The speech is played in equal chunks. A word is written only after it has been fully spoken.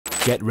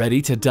Get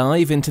ready to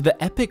dive into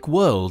the epic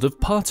world of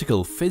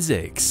particle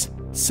physics.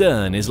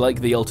 CERN is like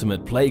the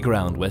ultimate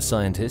playground where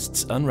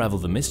scientists unravel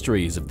the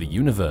mysteries of the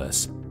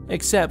universe.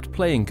 Except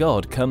playing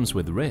God comes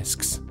with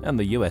risks, and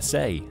the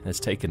USA has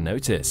taken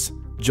notice.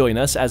 Join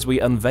us as we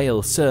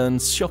unveil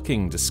CERN's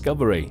shocking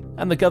discovery,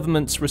 and the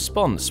government's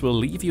response will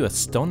leave you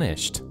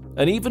astonished.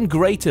 An even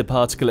greater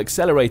particle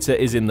accelerator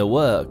is in the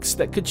works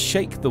that could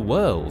shake the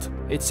world.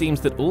 It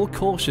seems that all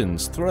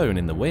caution's thrown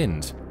in the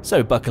wind.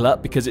 So buckle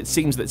up, because it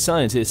seems that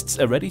scientists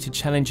are ready to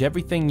challenge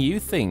everything you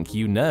think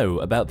you know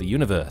about the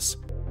universe.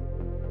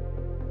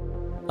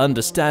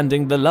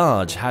 Understanding the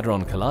Large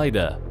Hadron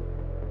Collider.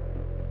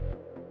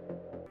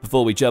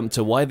 Before we jump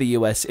to why the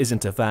US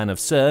isn't a fan of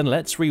CERN,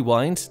 let's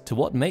rewind to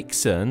what makes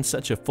CERN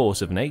such a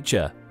force of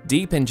nature.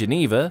 Deep in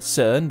Geneva,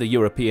 CERN, the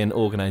European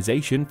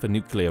Organization for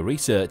Nuclear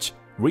Research,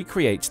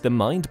 recreates the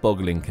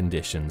mind-boggling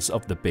conditions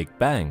of the Big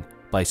Bang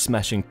by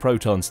smashing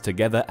protons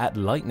together at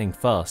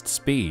lightning-fast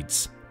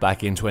speeds.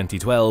 Back in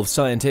 2012,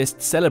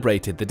 scientists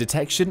celebrated the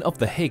detection of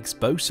the Higgs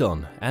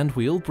boson, and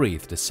we all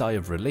breathed a sigh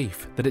of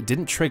relief that it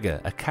didn't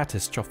trigger a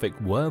catastrophic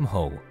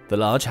wormhole. The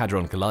Large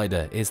Hadron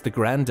Collider is the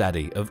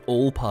granddaddy of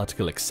all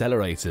particle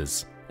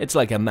accelerators. It's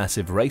like a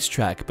massive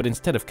racetrack, but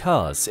instead of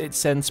cars, it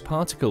sends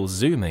particles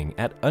zooming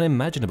at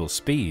unimaginable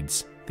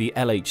speeds. The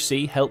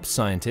LHC helps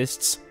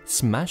scientists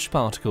smash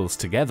particles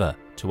together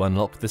to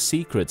unlock the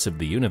secrets of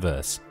the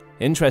universe.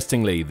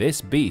 Interestingly,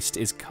 this beast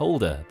is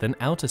colder than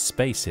outer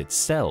space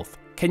itself.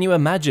 Can you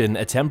imagine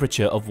a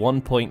temperature of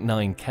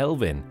 1.9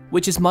 Kelvin,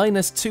 which is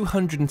minus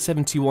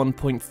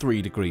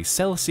 271.3 degrees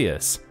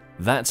Celsius?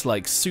 That's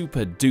like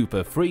super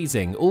duper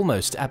freezing,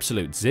 almost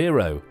absolute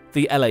zero.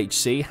 The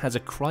LHC has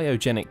a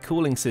cryogenic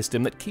cooling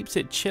system that keeps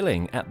it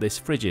chilling at this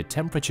frigid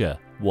temperature.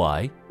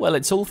 Why? Well,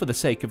 it's all for the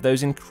sake of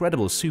those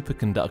incredible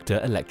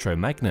superconductor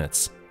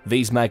electromagnets.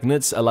 These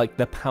magnets are like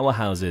the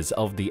powerhouses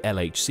of the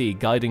LHC,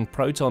 guiding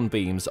proton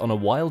beams on a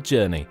wild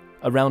journey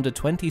around a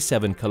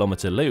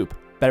 27-kilometer loop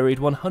buried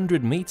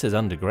 100 meters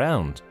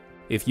underground.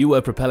 If you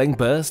were propelling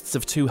bursts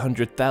of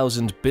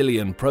 200,000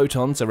 billion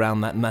protons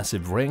around that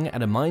massive ring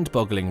at a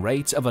mind-boggling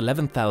rate of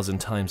 11,000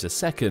 times a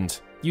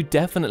second, you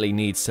definitely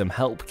need some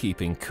help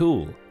keeping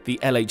cool. The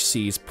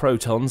LHC's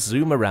protons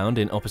zoom around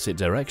in opposite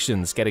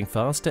directions, getting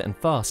faster and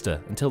faster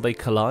until they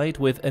collide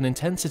with an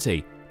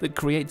intensity that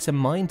creates a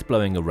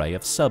mind-blowing array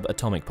of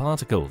subatomic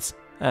particles.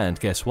 And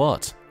guess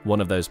what?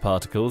 One of those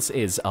particles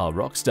is our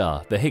rock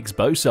star, the Higgs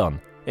boson.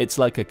 It's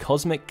like a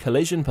cosmic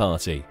collision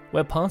party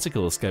where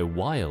particles go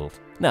wild.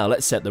 Now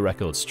let's set the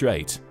record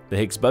straight. The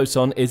Higgs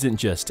boson isn't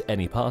just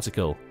any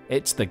particle,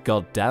 it's the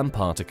goddamn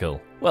particle.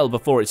 Well,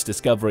 before its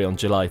discovery on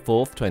July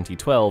 4th,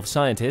 2012,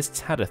 scientists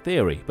had a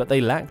theory, but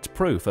they lacked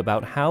proof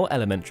about how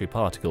elementary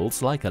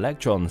particles like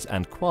electrons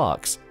and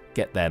quarks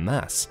get their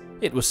mass.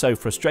 It was so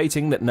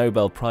frustrating that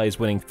Nobel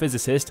Prize-winning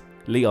physicist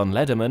Leon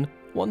Lederman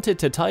wanted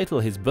to title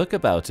his book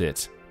about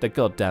it, The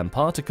Goddamn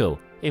Particle.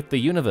 If the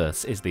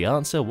universe is the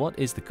answer, what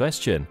is the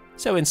question?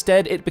 So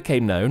instead, it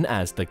became known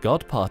as the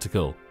God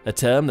particle, a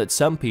term that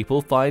some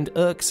people find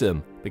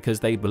irksome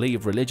because they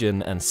believe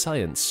religion and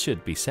science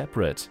should be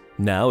separate.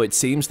 Now it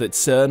seems that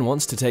CERN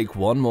wants to take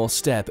one more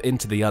step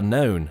into the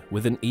unknown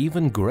with an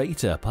even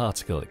greater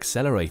particle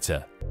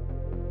accelerator.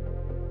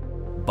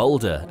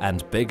 Bolder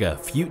and bigger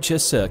Future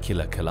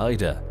Circular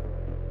Collider.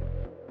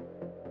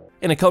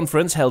 In a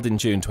conference held in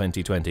June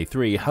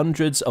 2023,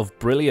 hundreds of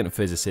brilliant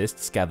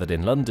physicists gathered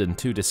in London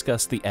to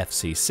discuss the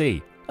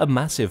FCC, a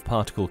massive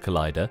particle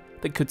collider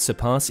that could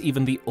surpass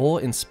even the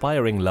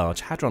awe-inspiring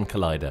Large Hadron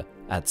Collider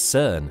at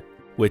CERN.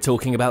 We're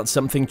talking about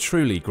something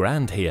truly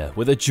grand here,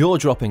 with a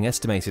jaw-dropping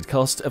estimated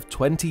cost of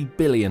 £20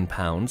 billion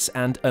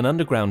and an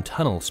underground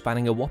tunnel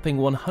spanning a whopping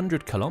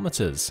 100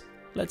 kilometers.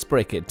 Let's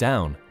break it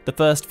down. The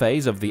first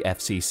phase of the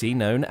FCC,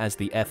 known as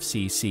the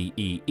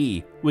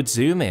FCCEE, would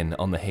zoom in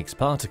on the Higgs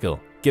particle,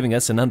 giving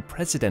us an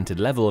unprecedented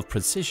level of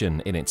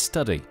precision in its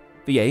study.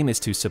 The aim is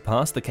to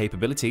surpass the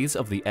capabilities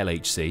of the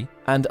LHC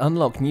and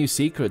unlock new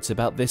secrets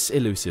about this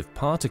elusive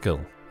particle.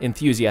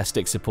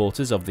 Enthusiastic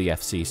supporters of the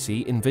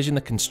FCC envision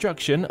the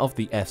construction of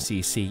the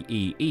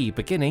FCCEE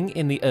beginning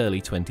in the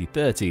early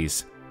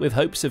 2030s, with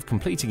hopes of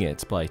completing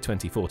it by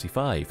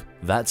 2045.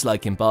 That's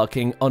like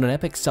embarking on an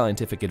epic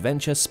scientific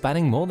adventure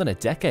spanning more than a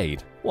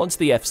decade. Once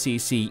the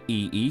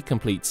FCCEE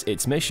completes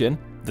its mission,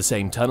 the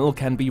same tunnel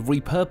can be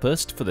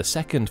repurposed for the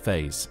second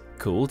phase,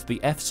 called the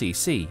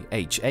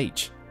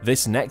FCCHH.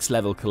 This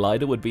next-level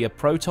collider would be a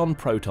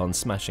proton-proton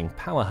smashing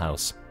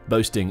powerhouse,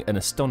 boasting an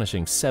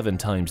astonishing 7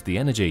 times the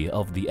energy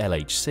of the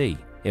LHC.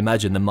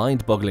 Imagine the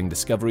mind-boggling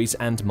discoveries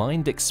and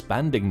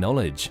mind-expanding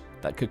knowledge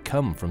that could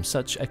come from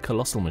such a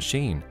colossal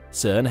machine.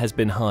 CERN has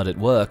been hard at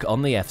work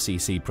on the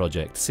FCC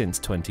project since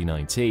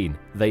 2019.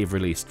 They've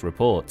released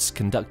reports,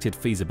 conducted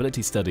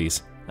feasibility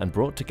studies, and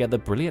brought together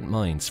brilliant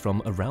minds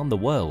from around the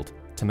world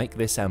to make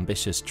this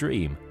ambitious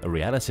dream a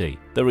reality.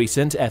 The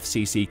recent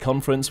FCC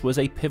conference was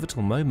a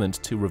pivotal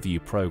moment to review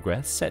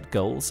progress, set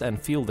goals,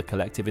 and fuel the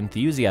collective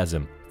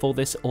enthusiasm for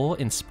this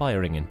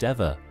awe-inspiring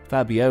endeavor.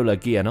 Fabiola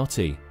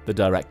Gianotti, the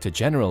Director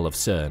General of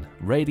CERN,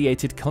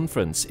 radiated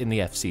confidence in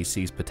the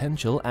FCC's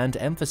potential and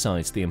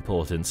emphasized the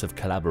importance of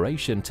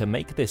collaboration to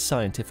make this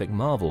scientific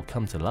marvel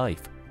come to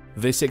life.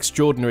 This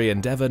extraordinary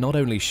endeavor not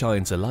only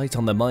shines a light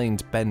on the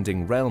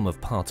mind-bending realm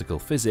of particle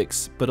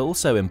physics, but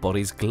also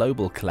embodies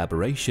global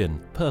collaboration,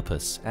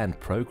 purpose, and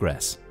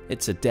progress.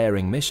 It's a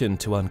daring mission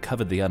to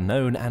uncover the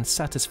unknown and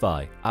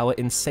satisfy our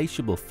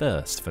insatiable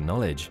thirst for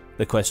knowledge.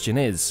 The question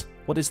is,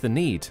 what is the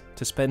need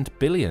to spend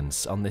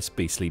billions on this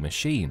beastly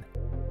machine?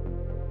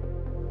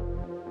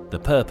 The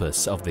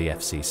purpose of the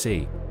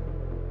FCC.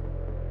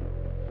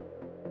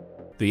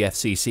 The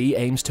FCC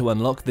aims to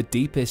unlock the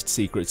deepest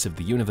secrets of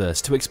the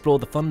universe to explore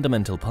the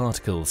fundamental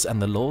particles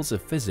and the laws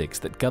of physics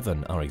that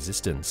govern our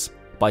existence.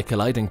 By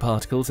colliding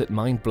particles at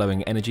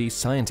mind-blowing energy,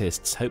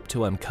 scientists hope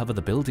to uncover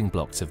the building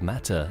blocks of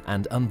matter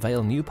and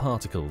unveil new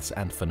particles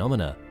and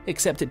phenomena.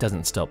 Except it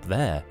doesn't stop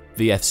there.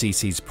 The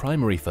FCC's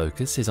primary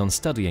focus is on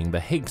studying the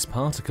Higgs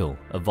particle,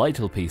 a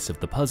vital piece of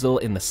the puzzle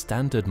in the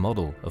standard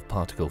model of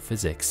particle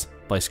physics.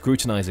 By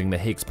scrutinizing the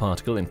Higgs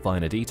particle in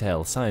finer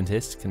detail,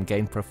 scientists can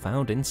gain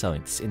profound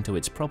insights into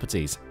its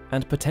properties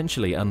and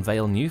potentially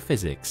unveil new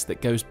physics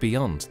that goes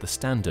beyond the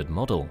standard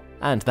model.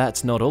 And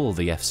that's not all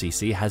the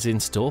FCC has in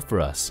store for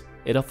us.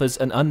 It offers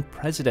an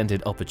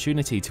unprecedented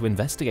opportunity to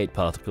investigate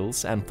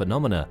particles and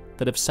phenomena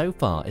that have so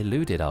far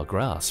eluded our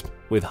grasp.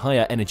 With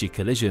higher energy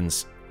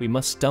collisions, we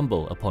must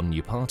stumble upon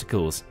new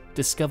particles,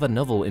 discover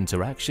novel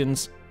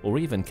interactions, or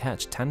even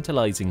catch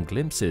tantalizing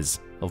glimpses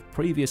of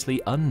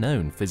previously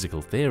unknown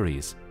physical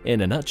theories.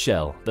 In a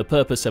nutshell, the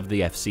purpose of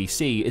the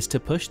FCC is to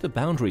push the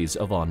boundaries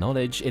of our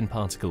knowledge in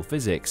particle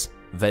physics,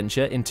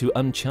 venture into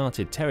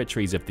uncharted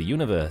territories of the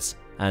universe,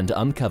 and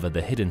uncover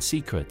the hidden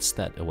secrets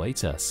that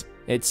await us.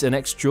 It's an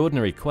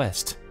extraordinary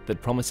quest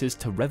that promises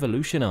to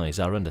revolutionize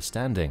our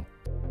understanding.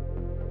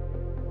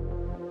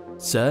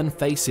 CERN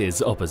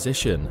faces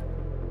opposition.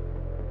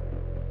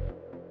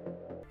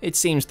 It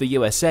seems the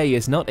USA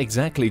is not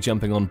exactly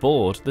jumping on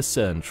board the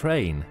CERN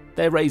train.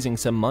 They're raising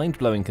some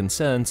mind-blowing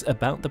concerns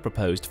about the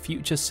proposed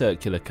future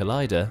circular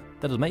collider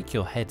that'll make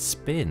your head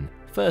spin.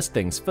 First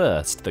things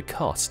first, the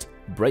cost.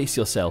 Brace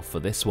yourself for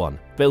this one.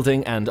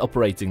 Building and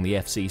operating the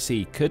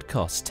FCC could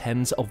cost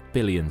tens of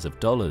billions of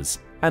dollars.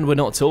 And we're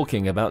not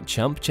talking about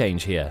chump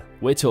change here.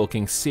 We're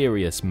talking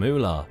serious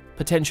moolah.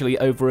 Potentially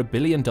over $1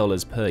 billion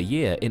per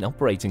year in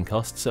operating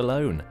costs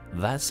alone.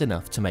 That's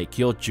enough to make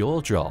your jaw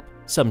drop.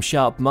 Some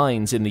sharp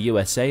minds in the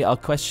USA are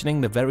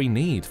questioning the very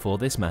need for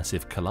this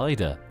massive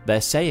collider. They're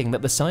saying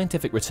that the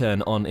scientific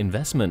return on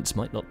investment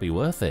might not be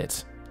worth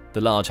it. The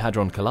Large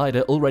Hadron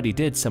Collider already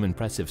did some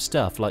impressive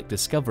stuff like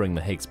discovering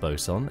the Higgs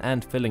boson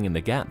and filling in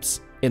the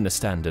gaps in the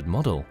standard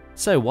model.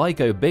 So why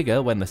go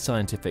bigger when the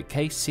scientific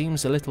case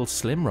seems a little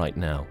slim right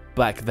now?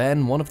 Back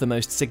then, one of the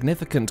most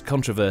significant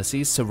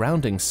controversies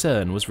surrounding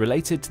CERN was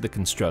related to the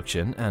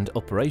construction and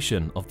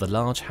operation of the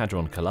Large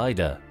Hadron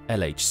Collider,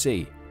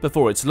 LHC.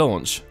 Before its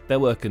launch, there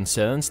were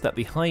concerns that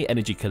the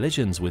high-energy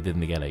collisions within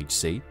the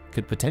LHC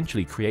could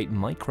potentially create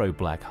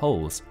micro-black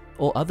holes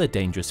or other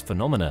dangerous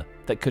phenomena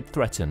that could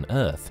threaten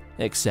Earth.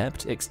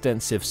 Except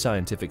extensive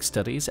scientific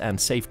studies and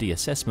safety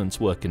assessments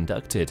were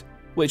conducted,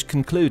 which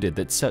concluded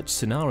that such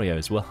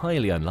scenarios were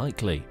highly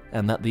unlikely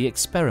and that the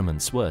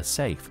experiments were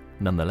safe.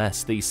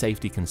 Nonetheless, these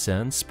safety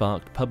concerns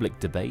sparked public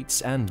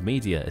debates and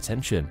media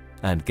attention.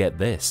 And get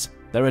this,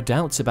 there are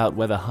doubts about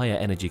whether higher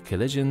energy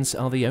collisions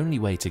are the only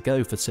way to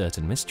go for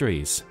certain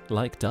mysteries,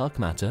 like dark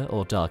matter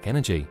or dark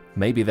energy.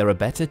 Maybe there are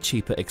better,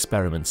 cheaper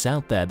experiments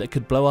out there that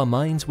could blow our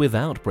minds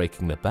without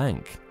breaking the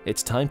bank.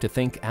 It's time to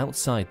think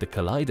outside the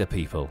collider,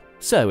 people.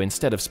 So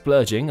instead of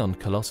splurging on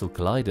colossal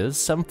colliders,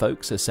 some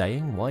folks are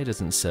saying, why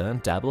doesn't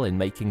CERN dabble in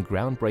making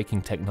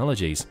groundbreaking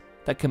technologies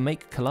that can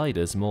make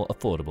colliders more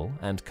affordable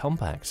and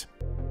compact?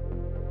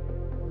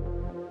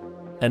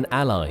 An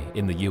ally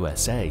in the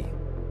USA.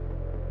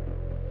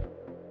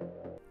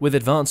 With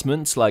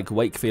advancements like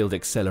Wakefield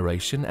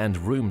acceleration and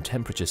room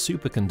temperature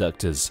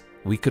superconductors,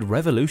 we could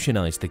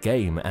revolutionize the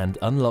game and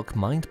unlock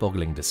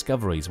mind-boggling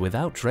discoveries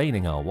without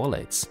draining our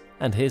wallets.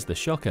 And here's the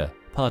shocker.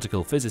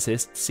 Particle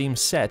physicists seem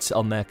set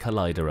on their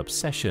collider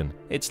obsession.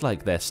 It's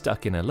like they're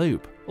stuck in a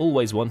loop,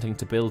 always wanting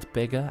to build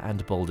bigger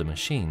and bolder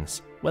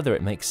machines, whether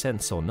it makes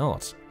sense or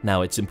not.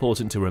 Now, it's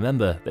important to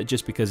remember that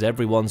just because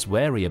everyone's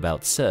wary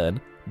about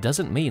CERN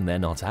doesn't mean they're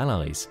not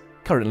allies.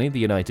 Currently, the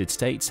United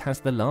States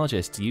has the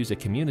largest user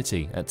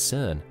community at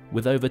CERN,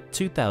 with over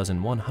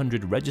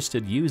 2,100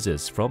 registered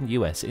users from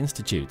US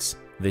institutes.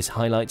 This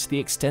highlights the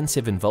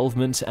extensive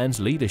involvement and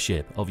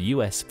leadership of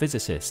US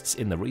physicists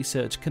in the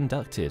research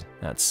conducted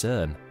at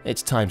CERN.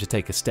 It's time to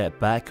take a step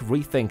back,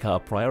 rethink our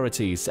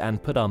priorities,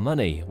 and put our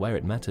money where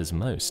it matters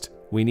most.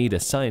 We need a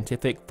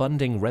scientific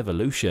funding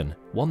revolution,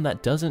 one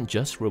that doesn't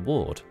just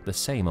reward the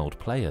same old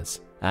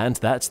players. And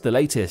that's the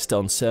latest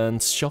on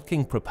CERN's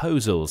shocking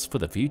proposals for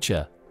the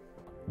future.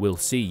 We'll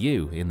see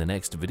you in the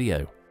next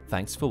video.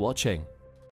 Thanks for watching.